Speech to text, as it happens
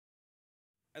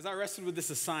As I wrestled with this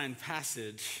assigned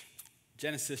passage,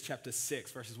 Genesis chapter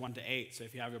 6, verses 1 to 8, so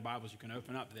if you have your Bibles, you can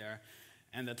open up there.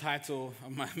 And the title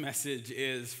of my message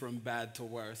is From Bad to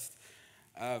Worst.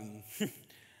 I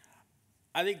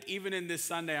think even in this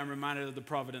Sunday, I'm reminded of the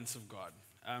providence of God.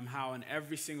 How in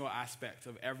every single aspect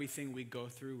of everything we go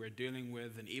through, we're dealing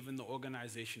with, and even the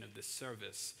organization of this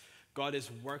service, God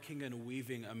is working and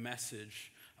weaving a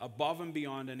message above and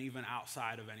beyond and even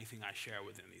outside of anything I share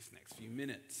within these next few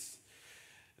minutes.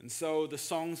 And so the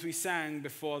songs we sang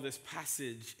before this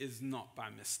passage is not by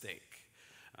mistake.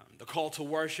 The call to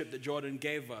worship that Jordan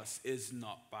gave us is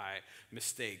not by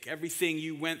mistake. Everything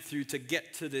you went through to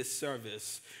get to this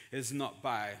service is not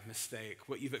by mistake.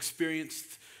 What you've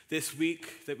experienced this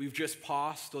week that we've just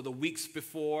passed, or the weeks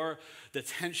before, the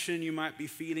tension you might be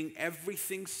feeling,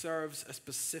 everything serves a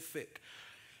specific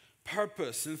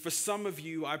purpose. And for some of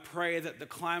you, I pray that the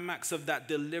climax of that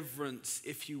deliverance,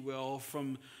 if you will,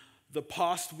 from the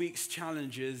past week's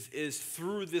challenges is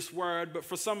through this word. But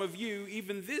for some of you,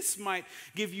 even this might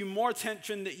give you more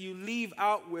tension that you leave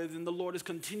out with, and the Lord is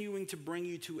continuing to bring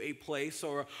you to a place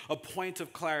or a point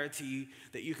of clarity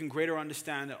that you can greater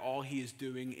understand that all He is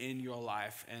doing in your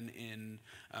life and in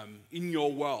your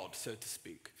world, so to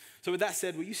speak. So with that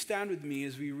said, will you stand with me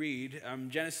as we read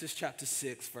Genesis chapter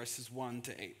 6, verses 1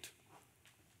 to 8.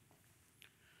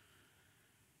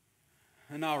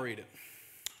 And I'll read it.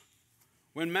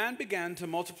 When man began to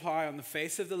multiply on the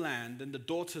face of the land, and the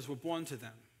daughters were born to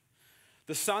them,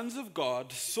 the sons of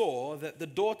God saw that the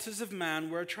daughters of man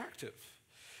were attractive,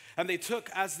 and they took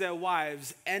as their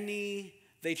wives any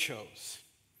they chose.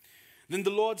 Then the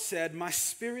Lord said, "My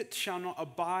spirit shall not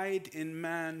abide in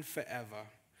man forever,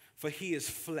 for he is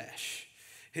flesh.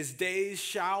 His days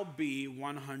shall be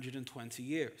 120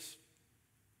 years.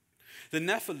 The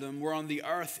Nephilim were on the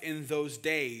earth in those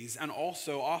days, and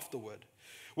also afterward,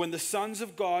 when the sons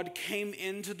of God came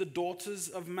into the daughters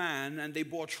of man, and they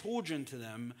bore children to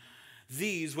them.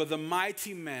 These were the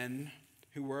mighty men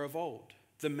who were of old,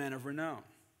 the men of renown."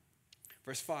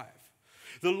 Verse 5.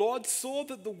 The Lord saw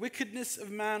that the wickedness of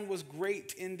man was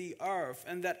great in the earth,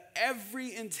 and that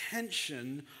every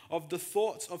intention of the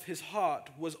thoughts of his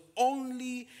heart was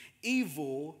only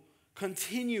evil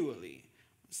continually.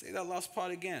 I'll say that last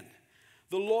part again.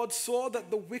 The Lord saw that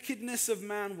the wickedness of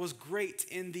man was great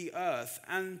in the earth,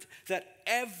 and that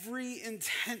every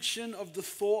intention of the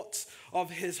thoughts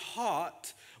of his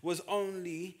heart was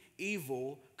only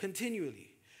evil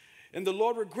continually. And the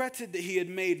Lord regretted that he had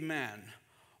made man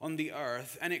on the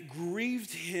earth, and it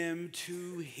grieved him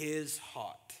to his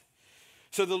heart.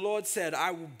 So the Lord said,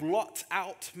 "I will blot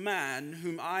out man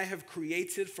whom I have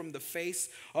created from the face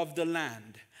of the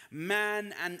land,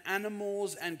 man and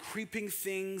animals and creeping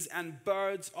things and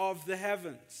birds of the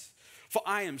heavens. For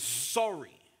I am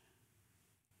sorry.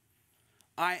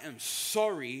 I am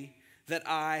sorry that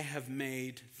I have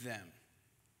made them."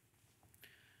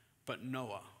 But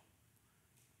Noah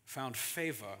found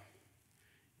favor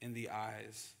in the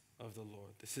eyes of the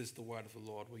Lord. This is the word of the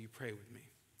Lord. Will you pray with me?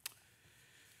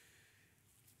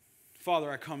 Father,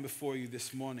 I come before you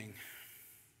this morning,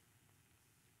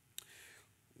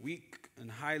 weak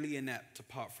and highly inept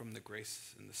apart from the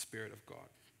grace and the Spirit of God.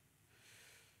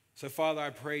 So, Father,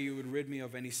 I pray you would rid me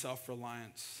of any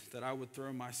self-reliance, that I would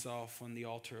throw myself on the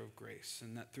altar of grace,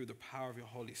 and that through the power of your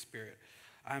Holy Spirit,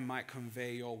 I might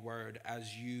convey your word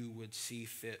as you would see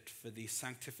fit for the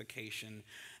sanctification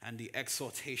and the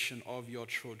exaltation of your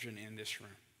children in this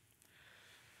room.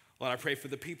 Lord, I pray for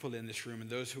the people in this room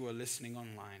and those who are listening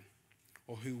online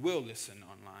or who will listen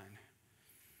online.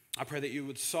 I pray that you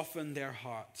would soften their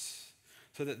hearts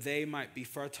so that they might be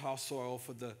fertile soil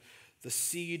for the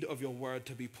seed of your word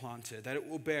to be planted, that it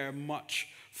will bear much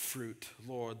fruit,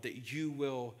 Lord, that you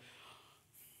will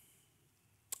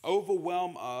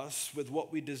overwhelm us with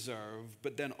what we deserve,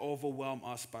 but then overwhelm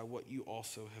us by what you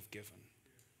also have given.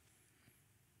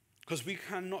 Because we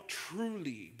cannot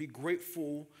truly be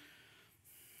grateful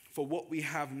for what we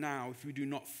have now if we do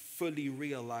not fully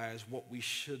realize what we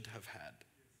should have had.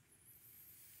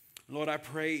 Lord, I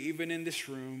pray even in this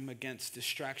room against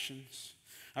distractions.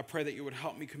 I pray that you would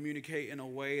help me communicate in a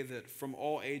way that from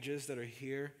all ages that are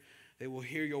here, they will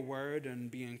hear your word and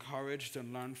be encouraged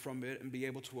and learn from it and be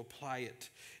able to apply it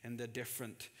in the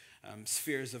different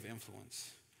spheres of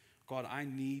influence. God, I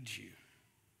need you.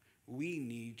 We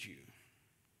need you.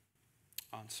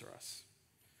 Answer us.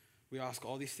 We ask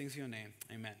all these things in your name.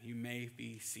 Amen. You may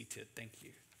be seated. Thank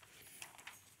you.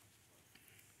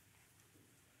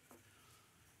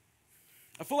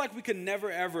 I feel like we can never,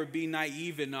 ever be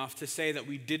naive enough to say that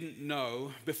we didn't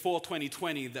know before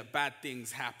 2020 that bad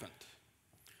things happened.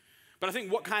 But I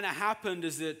think what kind of happened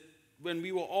is that when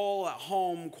we were all at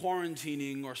home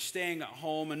quarantining or staying at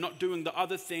home and not doing the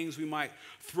other things we might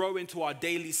throw into our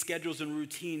daily schedules and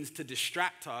routines to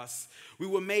distract us, we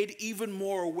were made even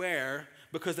more aware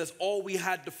because that's all we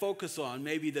had to focus on.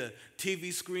 Maybe the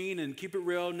TV screen and keep it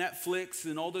real, Netflix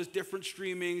and all those different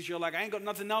streamings. You're like, I ain't got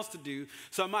nothing else to do,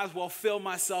 so I might as well fill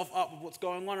myself up with what's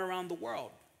going on around the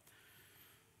world.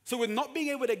 So with not being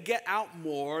able to get out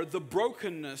more, the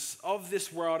brokenness of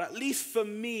this world, at least for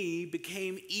me,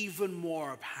 became even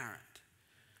more apparent.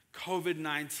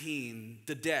 COVID-19,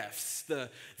 the deaths, the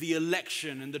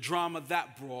election and the drama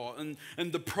that brought, and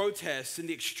the protests and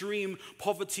the extreme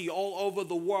poverty all over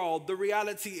the world. The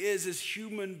reality is, as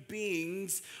human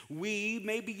beings, we,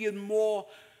 maybe in more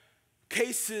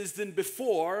cases than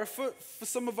before, for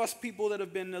some of us people that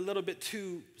have been a little bit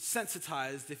too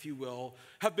sensitized, if you will,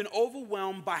 have been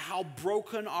overwhelmed by how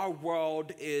broken our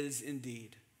world is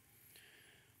indeed.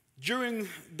 During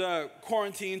the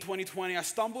quarantine 2020, I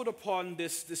stumbled upon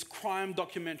this crime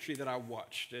documentary that I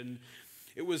watched, and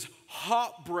it was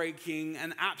heartbreaking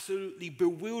and absolutely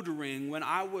bewildering when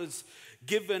I was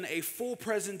given a full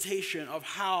presentation of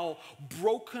how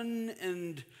broken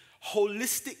and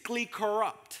holistically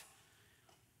corrupt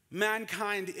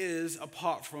mankind is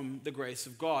apart from the grace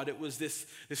of God. It was this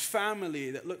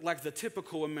family that looked like the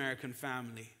typical American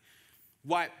family.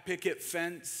 White picket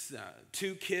fence,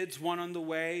 2 kids, 1 on the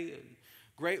way,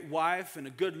 a great wife and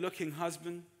a good-looking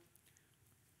husband.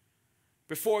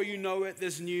 Before you know it,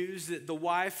 there's news that the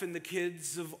wife and the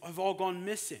kids have all gone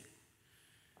missing.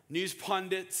 News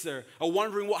pundits are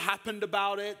wondering what happened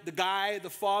about it. The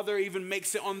father, even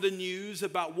makes it on the news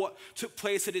about what took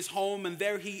place at his home. And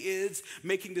there he is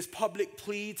making this public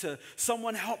plea to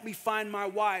someone help me find my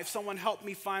wife. Someone help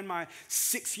me find my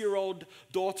 6-year-old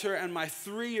daughter and my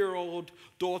 3-year-old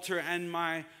daughter. And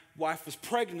my wife was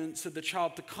pregnant, so the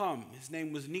child to come. His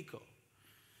name was Nico.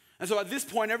 And so at this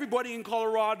point, everybody in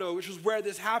Colorado, which is where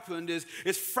this happened, is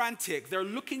frantic. They're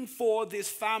looking for this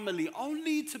family,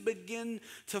 only to begin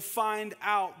to find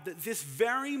out that this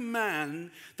very man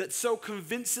that so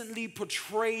convincingly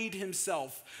portrayed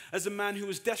himself as a man who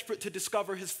was desperate to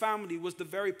discover his family was the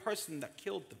very person that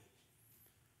killed them.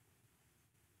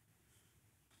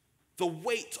 The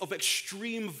weight of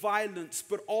extreme violence,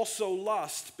 but also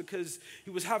lust, because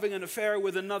he was having an affair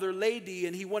with another lady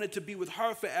and he wanted to be with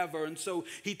her forever. And so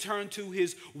he turned to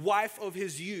his wife of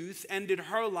his youth, ended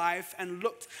her life, and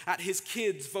looked at his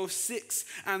kids, both 6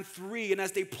 and 3. And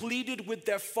as they pleaded with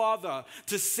their father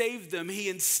to save them, he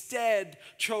instead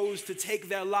chose to take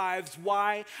their lives.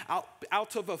 Why?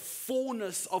 Out of a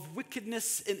fullness of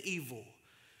wickedness and evil.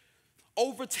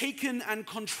 Overtaken and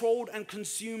controlled and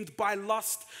consumed by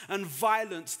lust and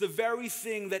violence, the very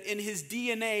thing that in his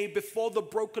DNA before the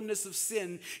brokenness of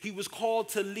sin he was called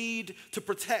to lead, to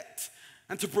protect,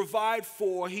 and to provide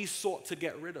for, he sought to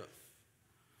get rid of.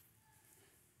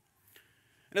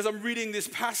 And as I'm reading this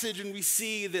passage and we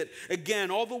see that,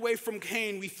 again, all the way from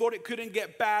Cain, we thought it couldn't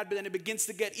get bad, but then it begins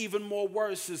to get even more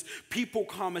worse as people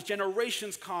come, as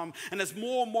generations come, and as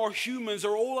more and more humans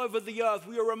are all over the earth,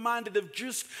 we are reminded of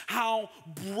just how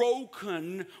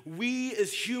broken we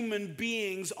as human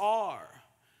beings are.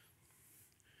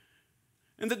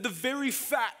 And that the very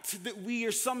fact that we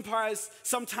are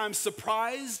sometimes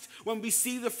surprised when we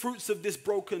see the fruits of this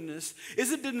brokenness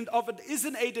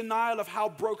isn't a denial of how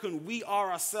broken we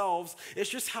are ourselves. It's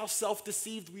just how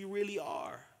self-deceived we really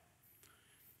are.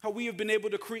 How we have been able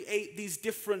to create these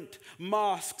different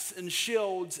masks and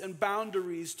shields and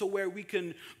boundaries to where we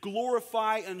can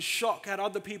glorify and shock at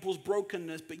other people's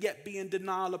brokenness, but yet be in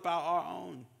denial about our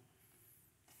own.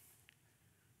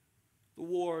 The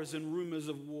wars and rumors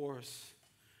of wars.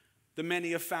 The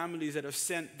many of families that have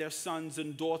sent their sons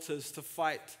and daughters to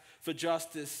fight for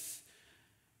justice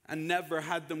and never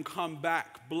had them come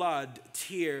back. Blood,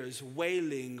 tears,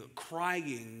 wailing,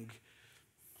 crying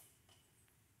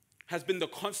has been the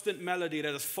constant melody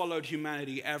that has followed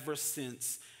humanity ever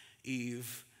since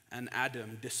Eve and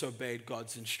Adam disobeyed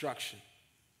God's instruction.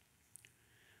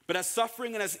 But as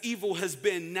suffering and as evil has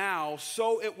been now,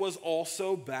 so it was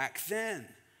also back then.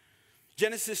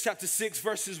 Genesis chapter 6,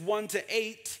 verses 1 to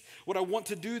 8. What I want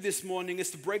to do this morning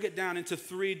is to break it down into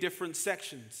 3 different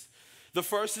sections. The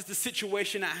first is the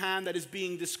situation at hand that is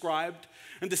being described.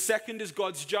 And the second is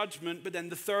God's judgment. But then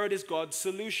the third is God's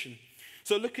solution.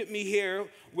 So look at me here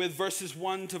with verses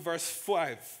 1 to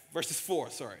verses 4.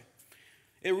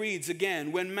 It reads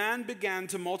again, when man began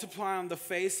to multiply on the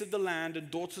face of the land and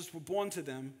daughters were born to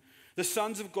them, the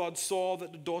sons of God saw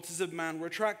that the daughters of man were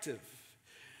attractive.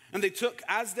 And they took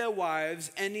as their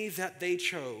wives any that they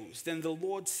chose. Then the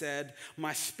Lord said,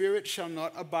 my spirit shall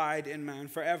not abide in man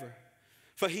forever,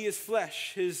 For he is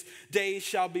flesh, his days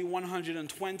shall be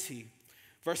 120.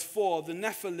 Verse 4, the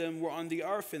Nephilim were on the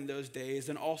earth in those days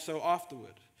and also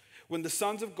afterward, when the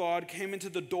sons of God came into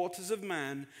the daughters of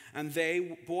man, and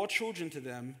they bore children to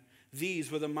them.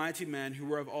 These were the mighty men who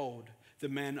were of old, the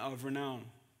men of renown.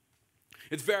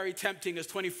 It's very tempting as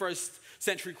 21st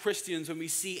century Christians when we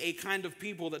see a kind of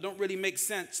people that don't really make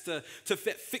sense to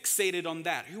get fixated on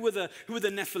that. Who are the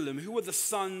Nephilim? Who are the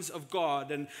sons of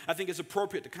God? And I think it's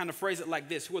appropriate to kind of phrase it like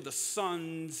this. Who are the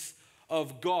sons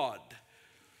of God?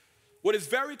 What is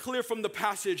very clear from the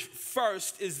passage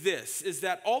first is this, is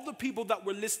that all the people that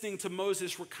were listening to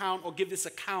Moses recount or give this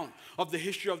account of the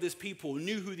history of this people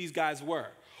knew who these guys were,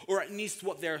 or at least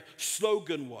what their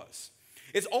slogan was.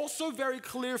 It's also very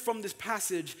clear from this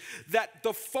passage that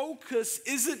the focus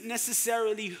isn't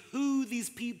necessarily who these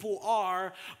people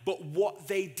are, but what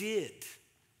they did.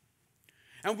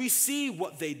 And we see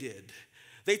what they did.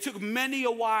 They took many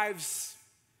wives,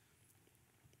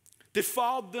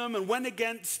 defiled them, and went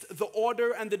against the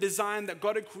order and the design that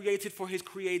God had created for his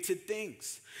created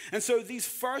things. And so these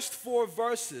first 4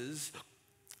 verses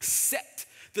set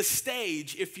the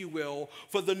stage, if you will,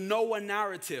 for the Noah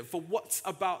narrative, for what's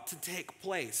about to take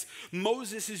place.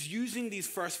 Moses is using these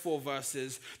first 4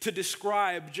 verses to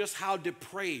describe just how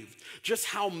depraved, just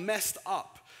how messed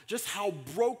up, just how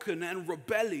broken and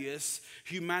rebellious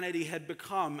humanity had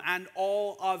become, and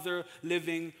all other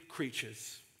living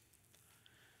creatures.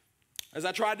 As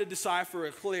I tried to decipher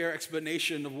a clear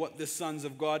explanation of what the sons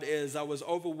of God is, I was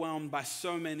overwhelmed by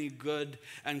so many good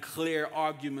and clear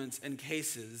arguments and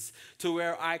cases to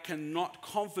where I cannot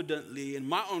confidently, in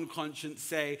my own conscience,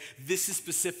 say this is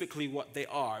specifically what they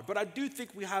are. But I do think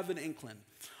we have an inkling.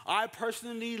 I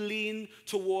personally lean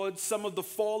towards some of the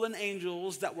fallen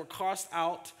angels that were cast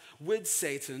out with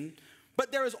Satan.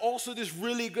 But there is also this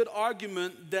really good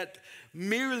argument that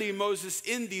merely Moses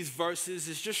in these verses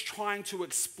is just trying to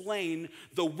explain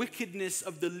the wickedness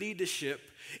of the leadership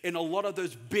in a lot of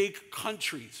those big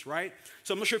countries, right?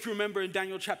 So I'm not sure if you remember in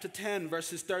Daniel chapter 10,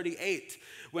 verses 38,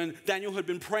 when Daniel had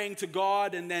been praying to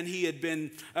God and then he had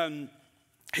been,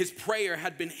 his prayer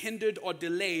had been hindered or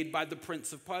delayed by the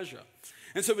prince of Persia.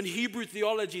 And so in Hebrew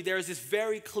theology, there is this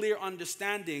very clear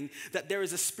understanding that there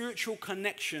is a spiritual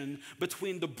connection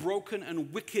between the broken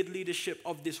and wicked leadership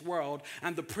of this world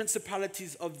and the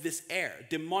principalities of this air,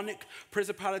 demonic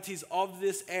principalities of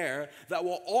this air that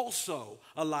were also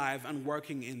alive and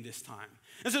working in this time.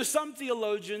 And so some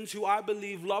theologians who I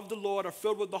believe love the Lord, are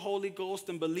filled with the Holy Ghost,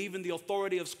 and believe in the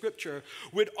authority of Scripture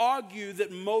would argue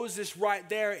that Moses right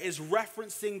there is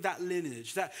referencing that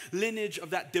lineage of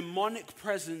that demonic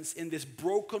presence in this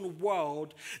broken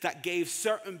world that gave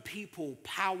certain people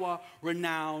power,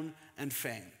 renown, and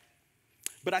fame.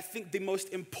 But I think the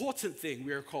most important thing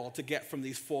we are called to get from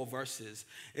these 4 verses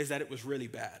is that it was really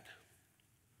bad.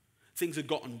 Things had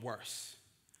gotten worse.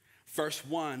 Verse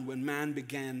 1, when man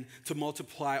began to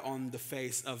multiply on the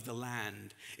face of the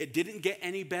land. It didn't get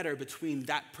any better between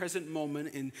that present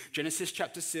moment in Genesis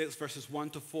chapter 6, verses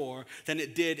 1 to 4, than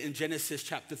it did in Genesis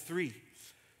chapter 3.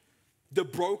 The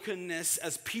brokenness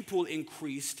as people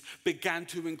increased began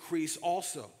to increase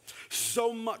also.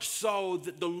 So much so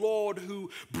that the Lord who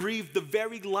breathed the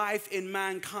very life in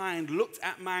mankind looked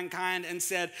at mankind and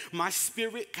said, "My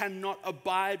spirit cannot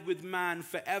abide with man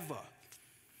forever."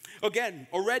 Again,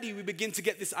 already we begin to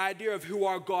get this idea of who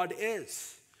our God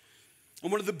is.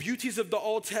 And one of the beauties of the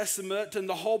Old Testament and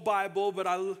the whole Bible, but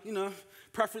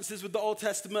preferences with the Old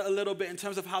Testament a little bit in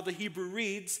terms of how the Hebrew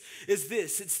reads, is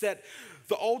this. It's that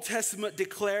the Old Testament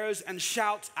declares and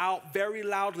shouts out very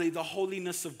loudly the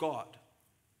holiness of God,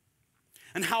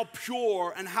 and how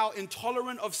pure and how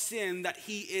intolerant of sin that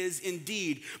he is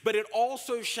indeed. But it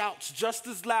also shouts just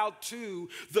as loud too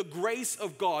the grace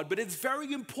of God. But it's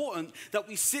very important that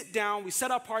we sit down, we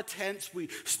set up our tents, we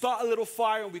start a little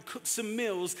fire, and we cook some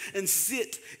meals and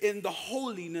sit in the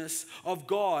holiness of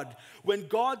God. When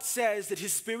God says that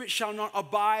his spirit shall not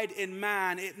abide in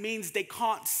man, it means they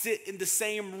can't sit in the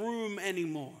same room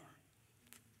anymore.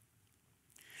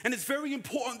 And it's very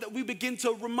important that we begin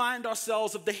to remind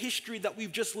ourselves of the history that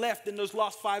we've just left in those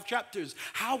last 5 chapters.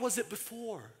 How was it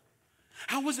before?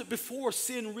 How was it before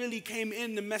sin really came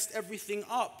in and messed everything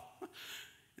up?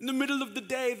 In the middle of the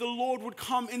day, the Lord would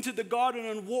come into the garden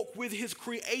and walk with his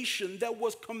creation. There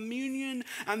was communion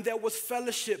and there was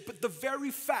fellowship. But the very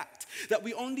fact that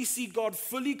we only see God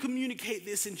fully communicate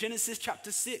this in Genesis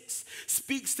chapter 6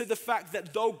 speaks to the fact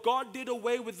that though God did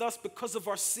away with us because of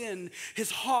our sin,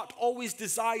 his heart always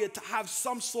desired to have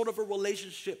some sort of a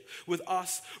relationship with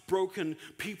us broken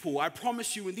people. I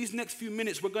promise you, in these next few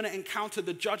minutes, we're going to encounter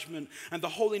the judgment and the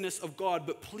holiness of God.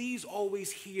 But please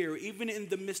always hear, even in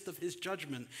the midst of his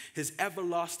judgment, his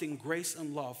everlasting grace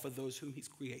and love for those whom he's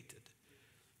created.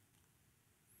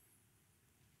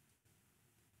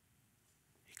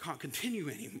 He can't continue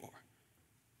anymore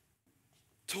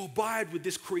to abide with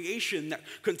this creation that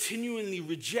continually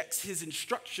rejects his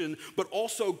instruction, but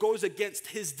also goes against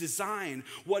his design.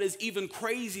 What is even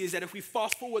crazy is that if we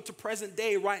fast forward to present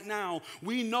day right now,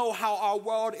 we know how our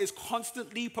world is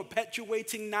constantly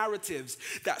perpetuating narratives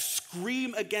that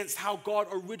scream against how God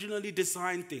originally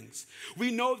designed things.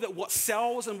 We know that what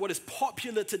sells and what is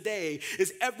popular today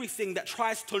is everything that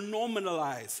tries to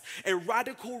normalize a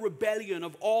radical rebellion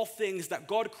of all things that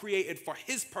God created for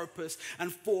his purpose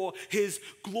and for his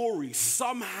glory.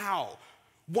 Somehow,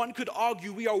 one could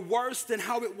argue we are worse than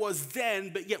how it was then,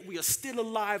 but yet we are still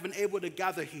alive and able to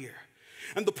gather here.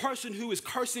 And the person who is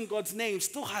cursing God's name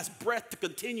still has breath to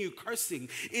continue cursing.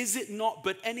 Is it not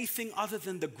but anything other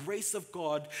than the grace of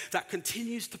God that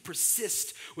continues to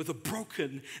persist with a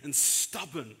broken and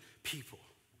stubborn people?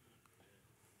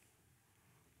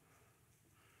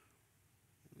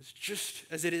 It's just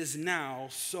as it is now,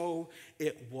 so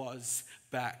it was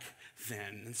back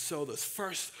then. And so those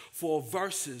first 4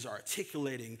 verses are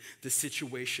articulating the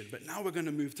situation. But now we're going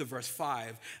to move to verse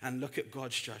 5 and look at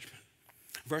God's judgment.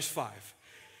 Verse 5.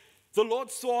 The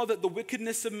Lord saw that the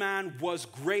wickedness of man was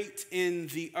great in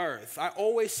the earth. I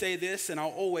always say this and I'll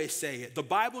always say it. The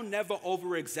Bible never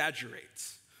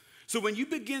over-exaggerates. So when you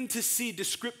begin to see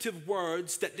descriptive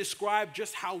words that describe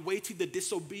just how weighty the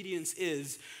disobedience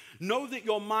is, know that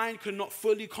your mind cannot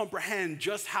fully comprehend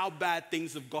just how bad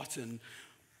things have gotten,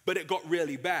 but it got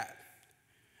really bad.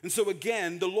 And so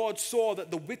again, the Lord saw that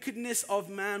the wickedness of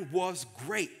man was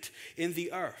great in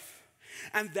the earth,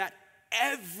 and that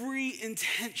every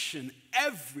intention,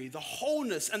 the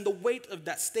wholeness and the weight of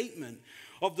that statement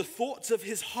of the thoughts of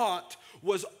his heart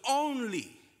was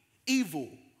only evil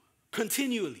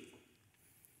continually.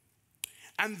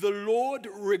 And the Lord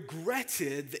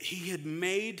regretted that he had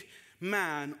made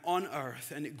man on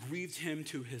earth, and it grieved him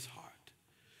to his heart.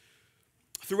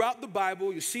 Throughout the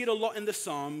Bible, you see it a lot in the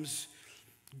Psalms.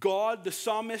 God, the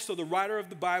psalmist or the writer of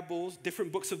the Bible,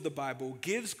 different books of the Bible,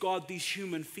 gives God these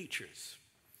human features.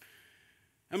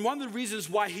 And one of the reasons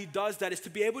why he does that is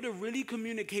to be able to really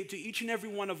communicate to each and every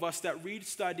one of us that read,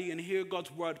 study, and hear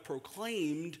God's word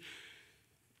proclaimed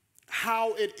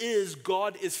how it is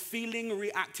God is feeling,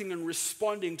 reacting, and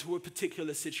responding to a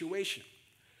particular situation.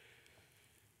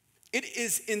 It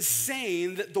is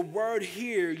insane that the word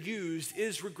here used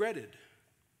is regretted.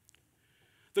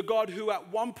 The God who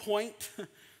at one point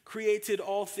created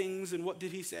all things, and what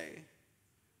did he say? It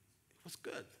was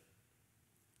good.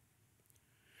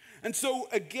 And so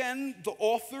again, the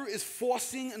author is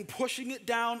forcing and pushing it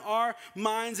down our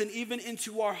minds and even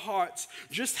into our hearts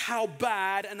just how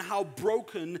bad and how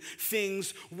broken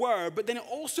things were. But then it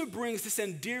also brings this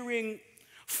endearing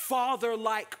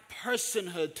father-like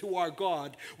personhood to our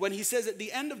God when he says at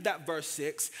the end of that verse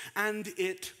 6, and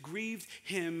it grieved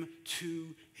him to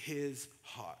his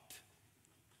heart.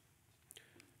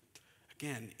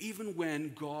 Again, even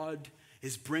when God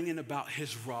is bringing about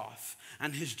his wrath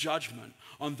and his judgment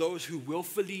on those who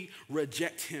willfully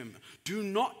reject him, do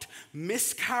not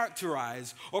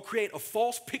mischaracterize or create a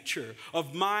false picture of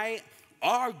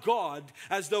our God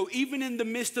as though even in the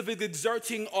midst of his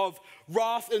exerting of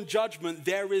wrath and judgment,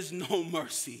 there is no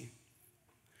mercy.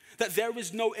 That there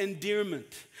is no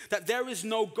endearment, that there is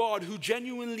no God who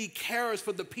genuinely cares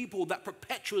for the people that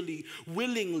perpetually,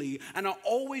 willingly, and are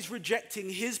always rejecting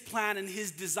his plan and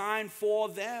his design for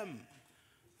them.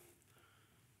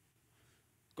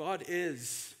 God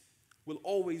will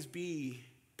always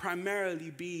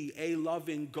primarily be a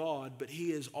loving God, but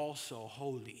he is also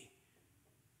holy.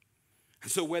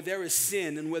 And so where there is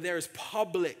sin and where there is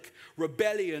public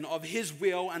rebellion of his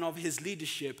will and of his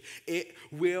leadership, it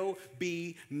will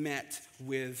be met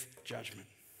with judgment.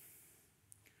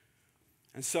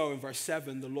 And so in verse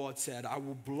 7, the Lord said, I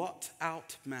will blot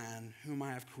out man whom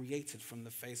I have created from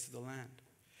the face of the land.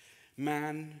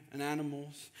 Man and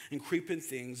animals and creeping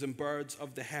things and birds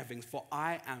of the heavens, for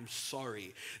I am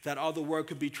sorry. That other word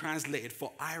could be translated,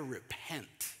 for I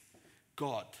repent.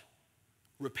 God,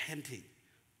 repenting.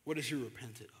 What has he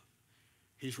repented of?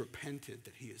 He's repented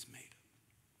that he is made.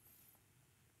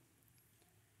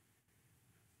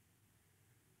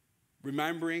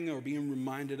 Remembering or being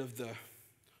reminded of the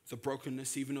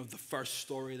brokenness, even of the first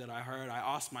story that I heard, I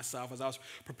asked myself as I was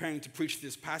preparing to preach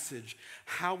this passage,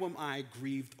 how am I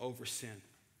grieved over sin?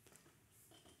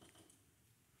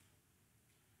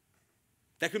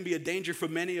 That can be a danger for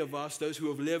many of us, those who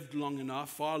have lived long enough,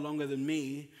 far longer than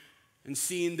me, and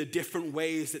seeing the different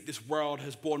ways that this world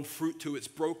has borne fruit to its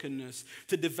brokenness,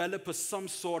 to develop some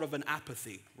sort of an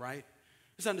apathy, right?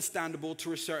 It's understandable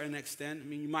to a certain extent. I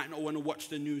mean, you might not want to watch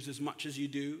the news as much as you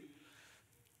do.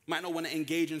 Might not want to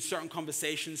engage in certain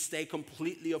conversations, stay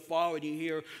completely afar when you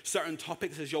hear certain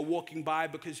topics as you're walking by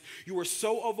because you are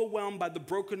so overwhelmed by the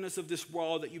brokenness of this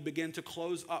world that you begin to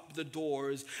close up the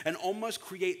doors and almost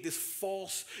create this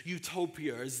false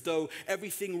utopia as though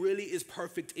everything really is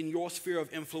perfect in your sphere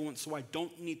of influence, so I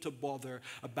don't need to bother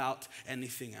about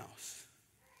anything else.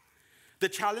 The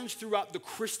challenge throughout the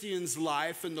Christian's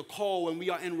life and the call when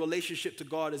we are in relationship to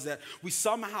God is that we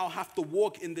somehow have to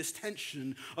walk in this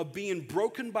tension of being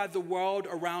broken by the world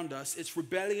around us, its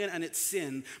rebellion and its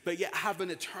sin, but yet have an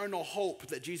eternal hope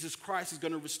that Jesus Christ is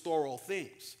going to restore all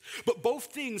things. But both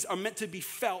things are meant to be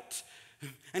felt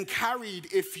and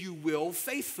carried, if you will,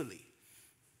 faithfully.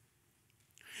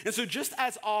 And so just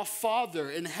as our Father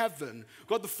in heaven,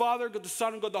 God the Father, God the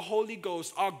Son, and God the Holy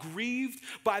Ghost are grieved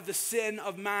by the sin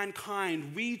of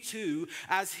mankind, we too,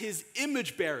 as his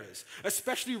image bearers,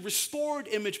 especially restored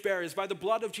image bearers by the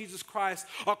blood of Jesus Christ,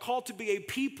 are called to be a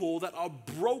people that are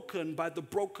broken by the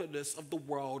brokenness of the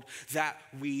world that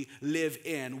we live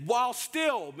in, while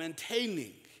still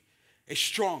maintaining a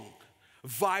strong,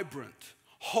 vibrant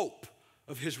hope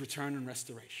of his return and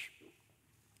restoration.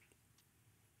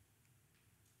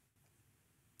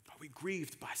 Are we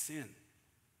grieved by sin?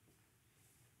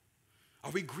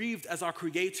 Are we grieved as our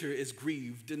Creator is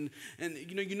grieved? And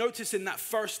you notice in that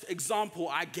first example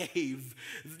I gave,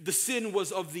 the sin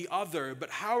was of the other,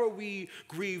 but how are we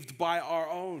grieved by our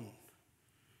own?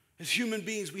 As human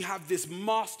beings, we have this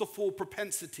masterful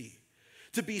propensity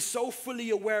to be so fully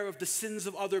aware of the sins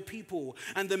of other people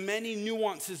and the many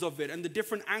nuances of it and the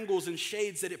different angles and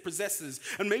shades that it possesses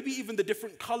and maybe even the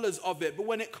different colors of it. But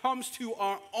when it comes to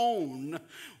our own,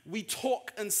 we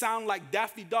talk and sound like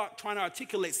Daffy Duck trying to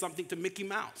articulate something to Mickey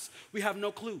Mouse. We have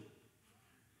no clue.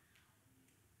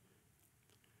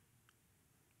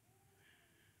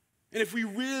 And if we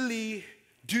really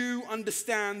do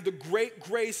understand the great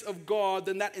grace of God,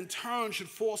 then that in turn should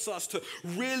force us to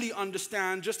really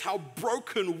understand just how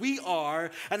broken we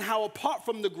are and how apart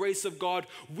from the grace of God,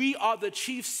 we are the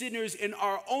chief sinners in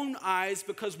our own eyes,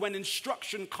 because when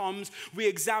instruction comes, we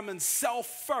examine self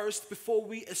first before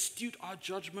we astute our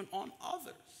judgment on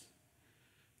others.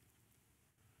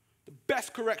 The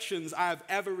best corrections I have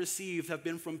ever received have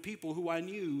been from people who I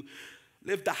knew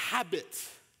lived the habit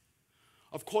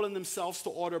of calling themselves to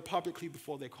order publicly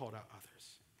before they called out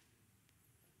others.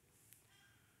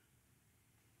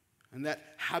 And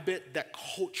that habit, that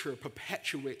culture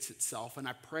perpetuates itself, and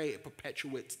I pray it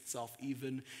perpetuates itself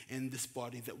even in this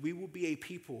body, that we will be a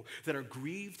people that are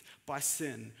grieved by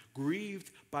sin,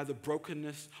 grieved by the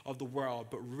brokenness of the world,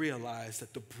 but realize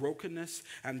that the brokenness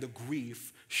and the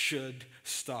grief should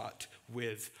start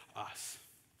with us.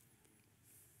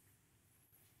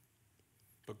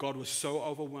 But God was so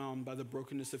overwhelmed by the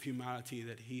brokenness of humanity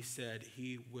that he said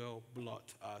he will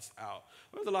blot us out.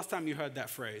 When was the last time you heard that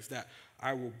phrase, that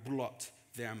I will blot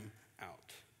them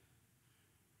out?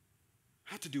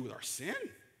 It had to do with our sin.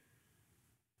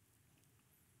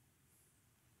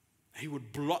 He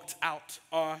would blot out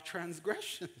our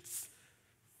transgressions.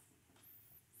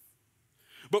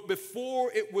 But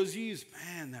before it was used,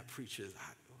 man, that preaches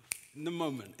in the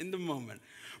moment.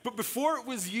 But before it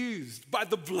was used by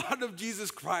the blood of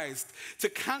Jesus Christ to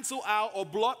cancel out or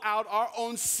blot out our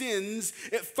own sins,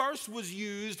 it first was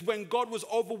used when God was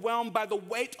overwhelmed by the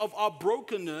weight of our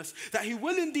brokenness that he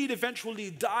will indeed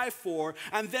eventually die for,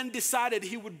 and then decided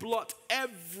he would blot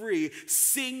every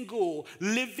single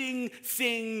living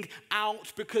thing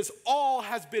out, because all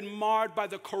has been marred by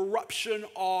the corruption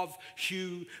of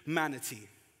humanity.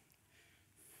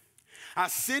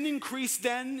 As sin increased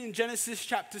then in Genesis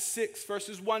chapter 6,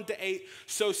 verses 1 to 8,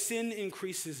 so sin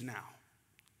increases now.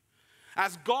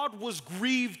 As God was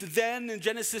grieved then in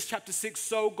Genesis chapter 6,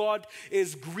 so God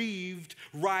is grieved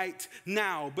right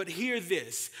now. But hear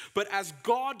this, but as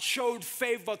God showed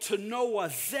favor to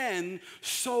Noah then,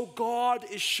 so God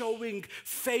is showing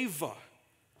favor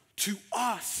to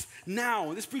us now.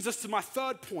 And this brings us to my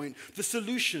third point, the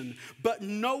solution. But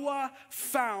Noah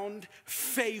found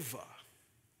favor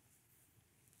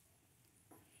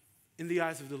in the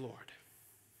eyes of the Lord.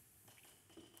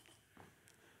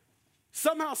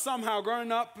 Somehow,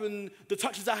 growing up and the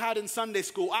touches I had in Sunday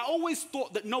school, I always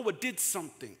thought that Noah did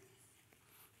something.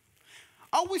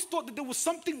 I always thought that there was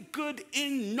something good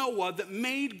in Noah that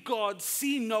made God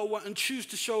see Noah and choose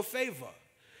to show favor.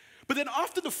 But then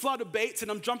after the flood abates, and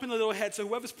I'm jumping a little ahead, so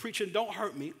whoever's preaching, don't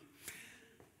hurt me,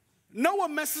 Noah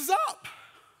messes up.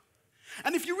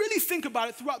 And if you really think about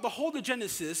it, throughout the whole of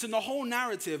Genesis and the whole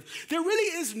narrative, there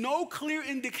really is no clear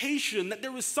indication that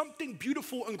there is something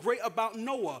beautiful and great about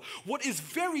Noah. What is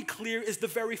very clear is the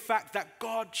very fact that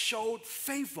God showed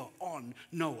favor on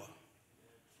Noah.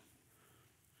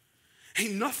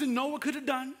 Ain't nothing Noah could have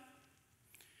done.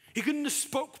 He couldn't have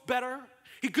spoke better.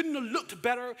 He couldn't have looked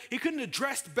better. He couldn't have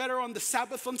dressed better on the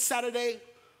Sabbath on Saturday.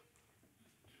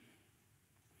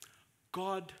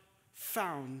 God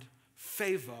found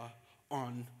favor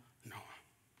on Noah.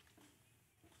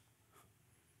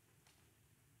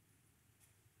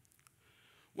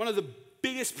 One of the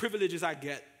biggest privileges I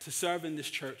get to serve in this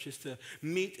church is to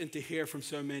meet and to hear from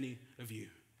so many of you.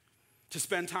 To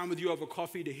spend time with you over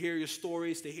coffee, to hear your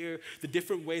stories, to hear the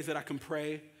different ways that I can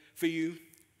pray for you.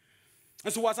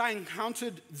 And so as I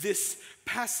encountered this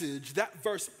passage, that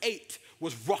verse 8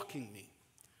 was rocking me.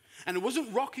 And it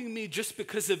wasn't rocking me just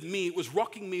because of me, it was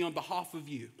rocking me on behalf of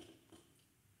you.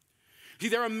 See,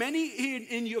 there are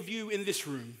many of you in this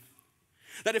room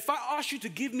that if I asked you to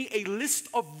give me a list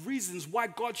of reasons why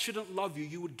God shouldn't love you,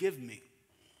 you would give me.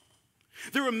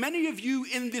 There are many of you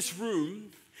in this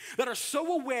room that are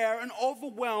so aware and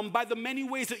overwhelmed by the many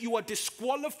ways that you are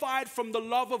disqualified from the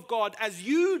love of God as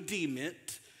you deem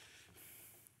it,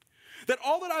 that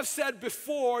all that I've said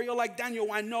before, you're like,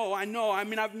 Daniel, I know. I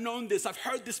mean, I've known this. I've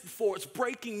heard this before. It's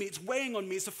breaking me. It's weighing on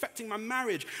me. It's affecting my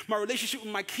marriage, my relationship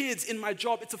with my kids, in my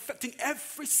job. It's affecting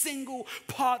every single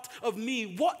part of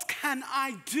me. What can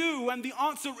I do? And the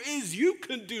answer is you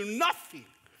can do nothing.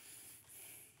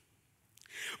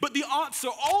 But the answer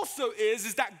also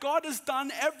is that God has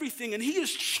done everything and he has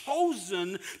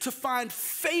chosen to find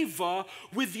favor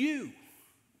with you.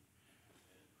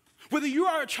 Whether you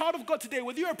are a child of God today,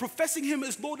 whether you are professing him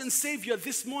as Lord and Savior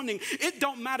this morning, it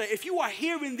don't matter. If you are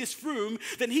here in this room,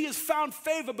 then he has found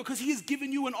favor because he has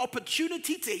given you an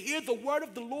opportunity to hear the word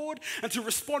of the Lord and to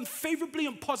respond favorably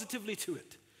and positively to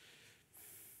it.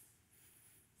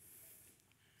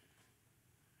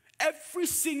 Every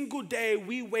single day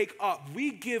we wake up,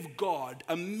 we give God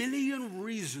a million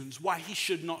reasons why he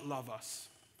should not love us.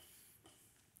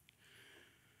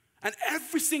 And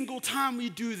every single time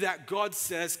we do that, God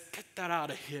says, get that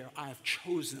out of here. I have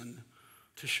chosen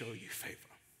to show you favor.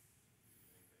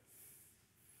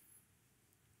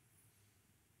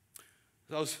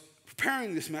 As I was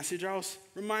preparing this message, I was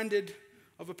reminded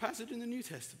of a passage in the New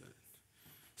Testament.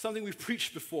 Something we've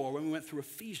preached before when we went through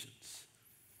Ephesians.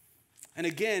 And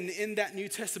again, in that New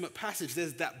Testament passage,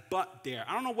 there's that but there.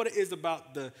 I don't know what it is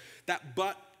about that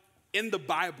but in the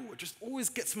Bible. It just always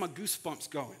gets my goosebumps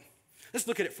going. Let's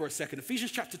look at it for a second.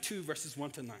 Ephesians chapter 2, verses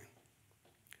 1 to 9. And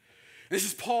this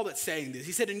is Paul that's saying this.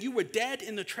 He said, and you were dead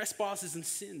in the trespasses and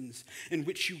sins in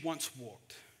which you once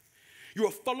walked. You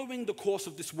are following the course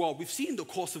of this world. We've seen the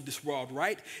course of this world,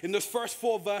 right? In those first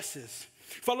 4 verses.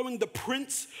 Following the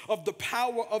prince of the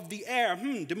power of the air.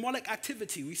 Demonic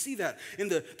activity. We see that in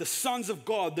the sons of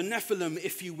God, the Nephilim,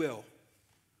 if you will.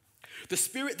 The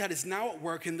spirit that is now at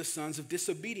work in the sons of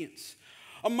disobedience,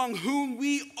 among whom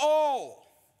we all,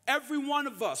 every one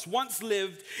of us, once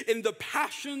lived in the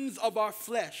passions of our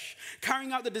flesh,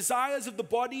 carrying out the desires of the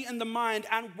body and the mind,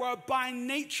 and were by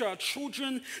nature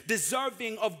children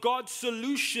deserving of God's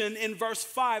solution in verse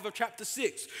 5 of chapter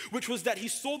 6, which was that he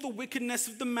saw the wickedness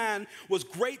of the man was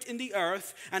great in the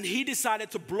earth, and he decided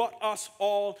to blot us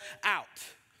all out.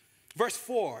 Verse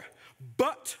 4,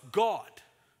 but God.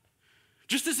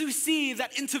 Just as we see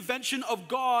that intervention of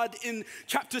God in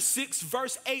chapter 6,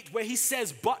 verse 8, where he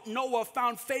says, but Noah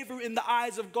found favor in the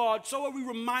eyes of God, so are we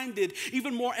reminded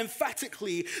even more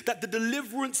emphatically that the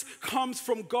deliverance comes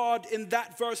from God in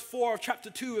that verse 4 of chapter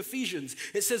 2, Ephesians.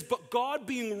 It says, but God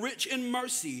being rich in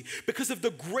mercy, because of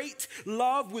the great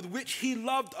love with which he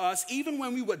loved us, even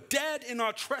when we were dead in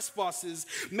our trespasses,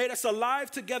 made us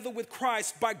alive together with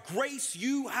Christ. By grace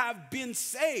you have been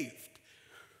saved.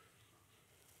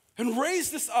 And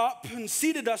raised us up and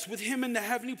seated us with him in the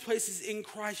heavenly places in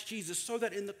Christ Jesus, so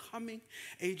that in the coming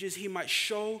ages he might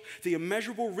show the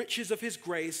immeasurable riches of his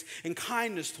grace and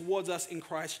kindness towards us in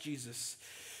Christ Jesus.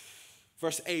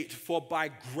 Verse 8, for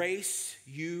by grace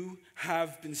you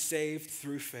have been saved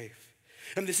through faith.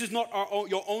 And this is not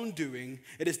your own doing,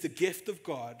 it is the gift of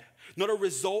God, not a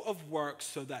result of works,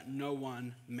 so that no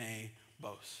one may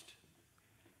boast.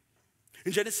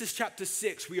 In Genesis chapter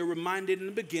 6, we are reminded in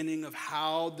the beginning of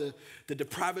how the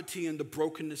depravity and the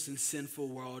brokenness and sinful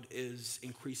world is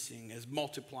increasing, is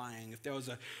multiplying. If there was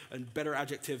a better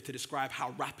adjective to describe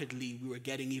how rapidly we were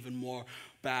getting even more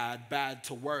bad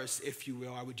to worse, if you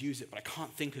will, I would use it, but I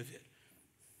can't think of it.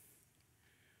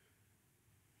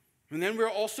 And then we're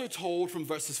also told from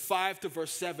verses 5 to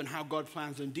verse 7 how God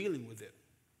plans on dealing with it.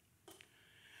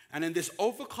 And in this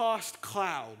overcast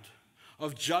cloud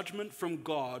of judgment from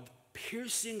God,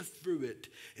 piercing through it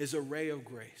is a ray of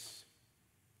grace,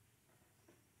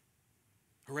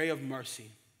 a ray of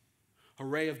mercy, a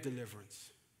ray of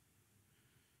deliverance.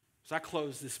 As I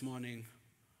close this morning,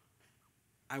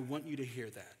 I want you to hear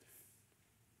that.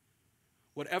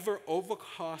 Whatever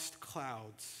overcast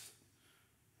clouds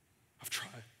of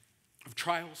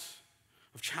trials,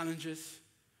 of challenges,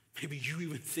 maybe you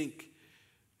even think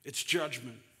it's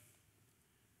judgment,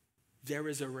 there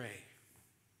is a ray.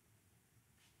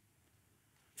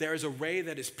 There is a ray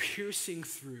that is piercing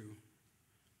through,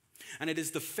 and it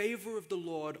is the favor of the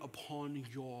Lord upon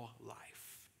your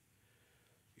life.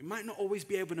 You might not always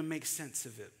be able to make sense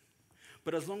of it,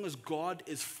 but as long as God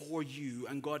is for you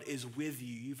and God is with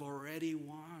you, you've already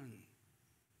won.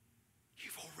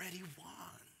 You've already won.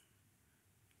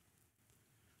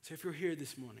 So if you're here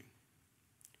this morning,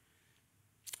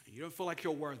 and you don't feel like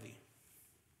you're worthy,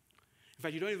 in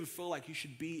fact, you don't even feel like you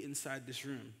should be inside this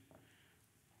room,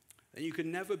 then you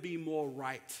can never be more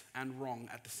right and wrong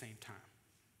at the same time.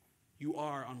 You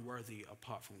are unworthy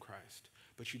apart from Christ,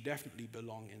 but you definitely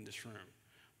belong in this room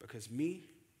because me,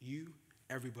 you,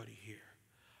 everybody here,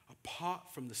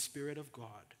 apart from the Spirit of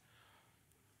God,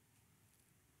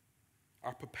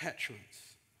 are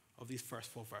perpetuants of these first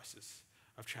 4 verses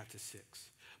of chapter 6.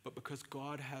 But because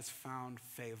God has found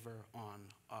favor on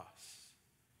us,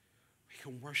 we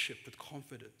can worship with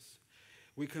confidence.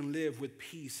 We can live with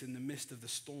peace in the midst of the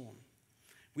storm.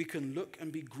 We can look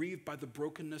and be grieved by the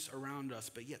brokenness around us,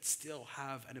 but yet still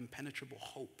have an impenetrable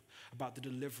hope about the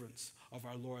deliverance of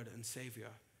our Lord and Savior.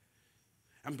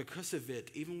 And because of it,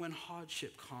 even when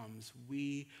hardship comes,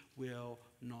 we will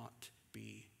not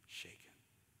be shaken.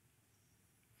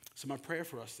 So my prayer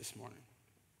for us this morning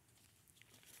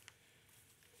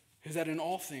is that in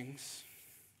all things,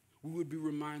 we would be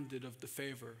reminded of the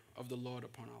favor of the Lord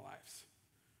upon our lives.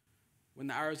 When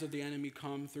the arrows of the enemy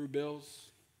come through bills,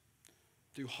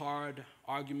 through hard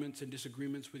arguments and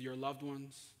disagreements with your loved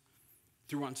ones,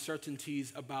 through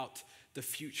uncertainties about the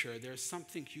future, there's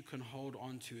something you can hold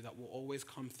on to that will always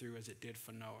come through as it did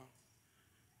for Noah.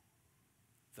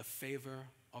 The favor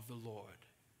of the Lord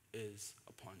is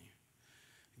upon you.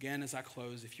 Again, as I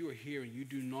close, if you are here and you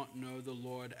do not know the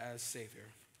Lord as Savior,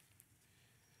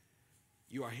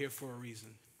 you are here for a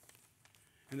reason.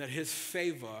 And that his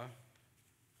favor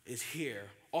is here,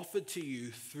 offered to you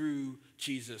through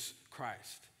Jesus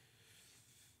Christ.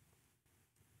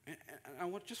 And I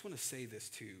just want to say this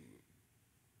too,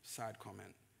 side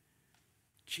comment.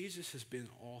 Jesus has been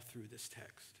all through this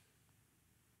text.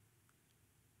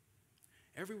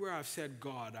 Everywhere I've said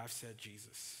God, I've said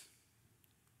Jesus.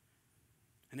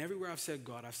 And everywhere I've said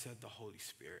God, I've said the Holy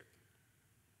Spirit.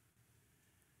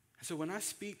 And so when I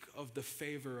speak of the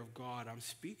favor of God, I'm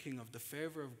speaking of the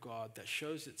favor of God that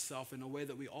shows itself in a way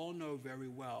that we all know very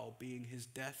well, being his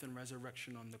death and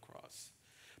resurrection on the cross.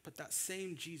 But that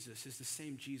same Jesus is the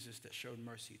same Jesus that showed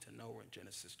mercy to Noah in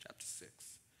Genesis chapter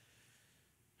 6.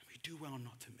 And we do well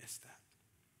not to miss that.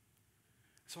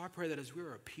 So I pray that as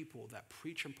we're a people that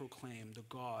preach and proclaim the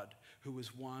God who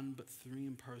is one but three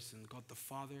in person, God the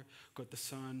Father, God the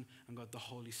Son, and God the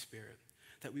Holy Spirit,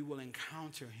 that we will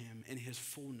encounter him in his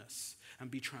fullness and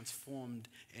be transformed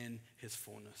in his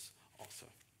fullness also.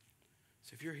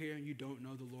 So if you're here and you don't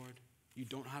know the Lord, you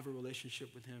don't have a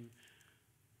relationship with him,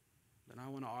 then I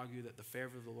want to argue that the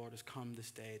favor of the Lord has come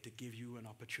this day to give you an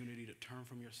opportunity to turn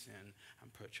from your sin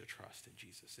and put your trust in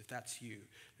Jesus. If that's you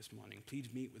this morning, please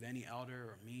meet with any elder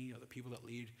or me or the people that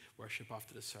lead worship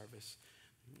after the service.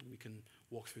 We can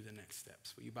walk through the next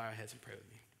steps. Will you bow your heads and pray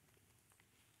with me?